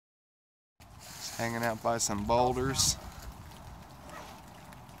Hanging out by some boulders.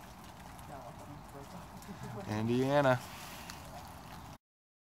 Indiana.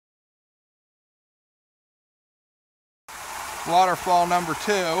 Waterfall number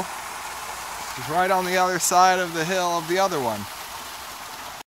 2 is right on the other side of the hill of the other one.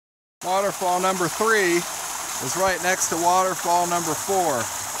 Waterfall number 3 is right next to waterfall number 4.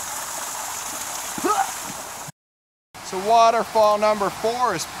 So waterfall number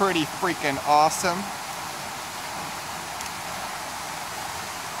 4 is pretty freaking awesome.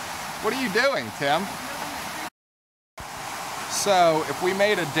 What are you doing, Tim? So if we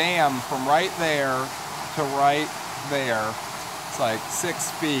made a dam from right there to right there, it's like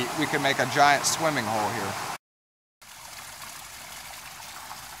 6 feet, we could make a giant swimming hole here.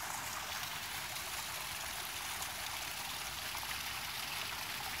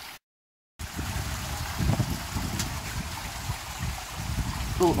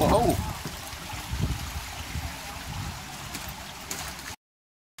 Ooh, oh.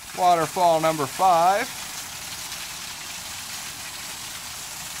 Waterfall number 5.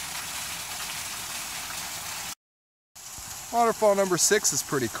 Waterfall number 6 is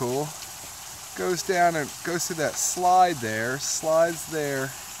pretty cool. Goes down and goes through that slide there, slides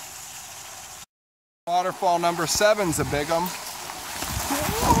there. Waterfall number 7's a big one.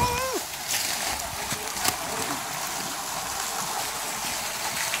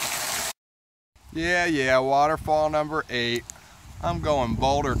 Yeah, waterfall number 8. I'm going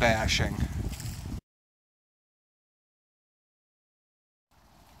boulder dashing.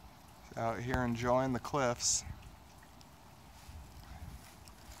 Out here enjoying the cliffs.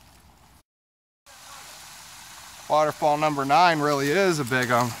 Waterfall number 9 really is a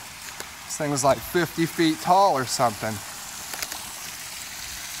big one. This thing was like 50 feet tall or something.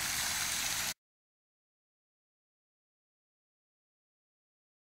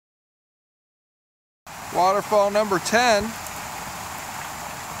 Waterfall number 10. Look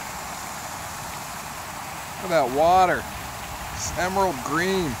at that water. It's emerald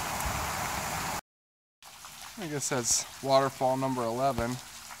green. I guess that's waterfall number 11.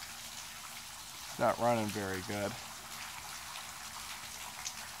 Not running very good.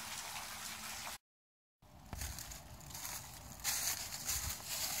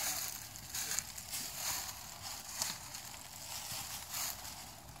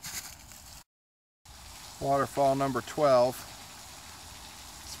 Waterfall number 12.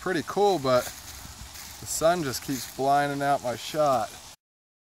 It's pretty cool, but the sun just keeps blinding out my shot.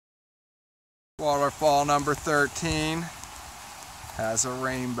 Waterfall number 13 has a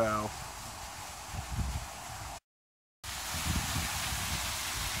rainbow.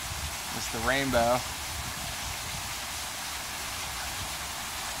 It's the rainbow.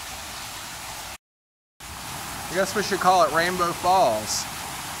 I guess we should call it Rainbow Falls.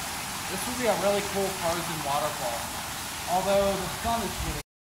 This would be a really cool frozen waterfall. Although the sun is getting...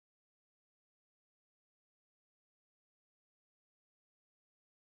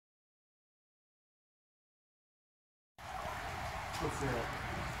 Let's see it.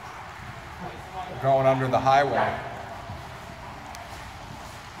 We're going under the highway.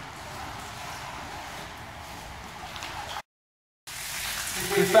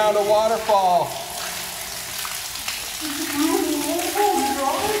 We found a waterfall.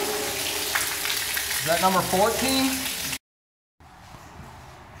 Is that number 14?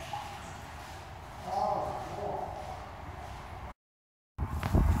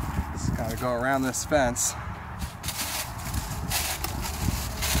 Just gotta go around this fence.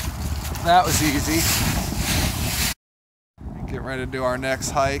 That was easy. Get ready to do our next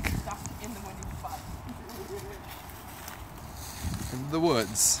hike. Into the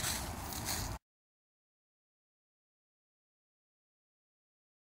woods.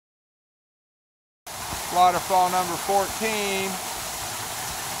 Waterfall number 14.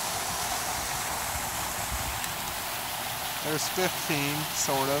 There's 15,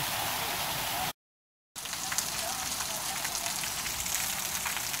 sort of.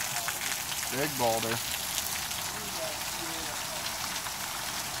 Big boulder.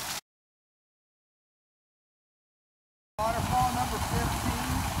 Waterfall number 15.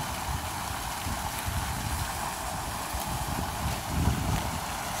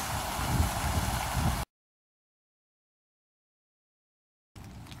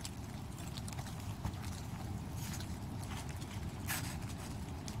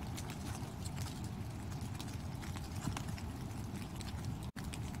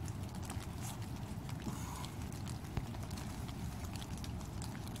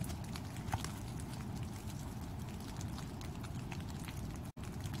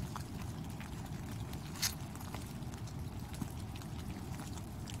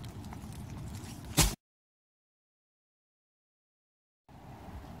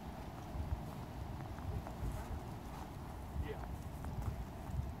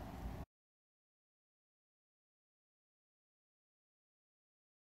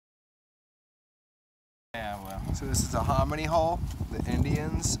 So this is a hominy hole. The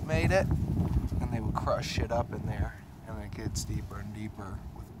Indians made it, and they would crush shit up in there, and it gets deeper and deeper.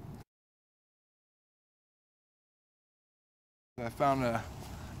 I found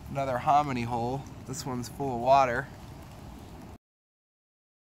another hominy hole. This one's full of water.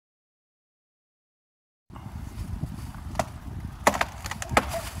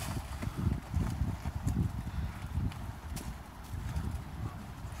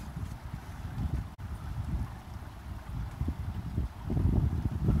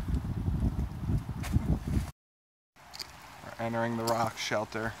 We're entering the rock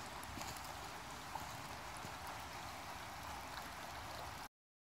shelter.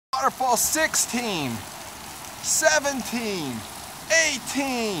 Waterfall 16, 17,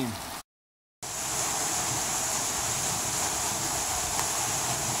 18,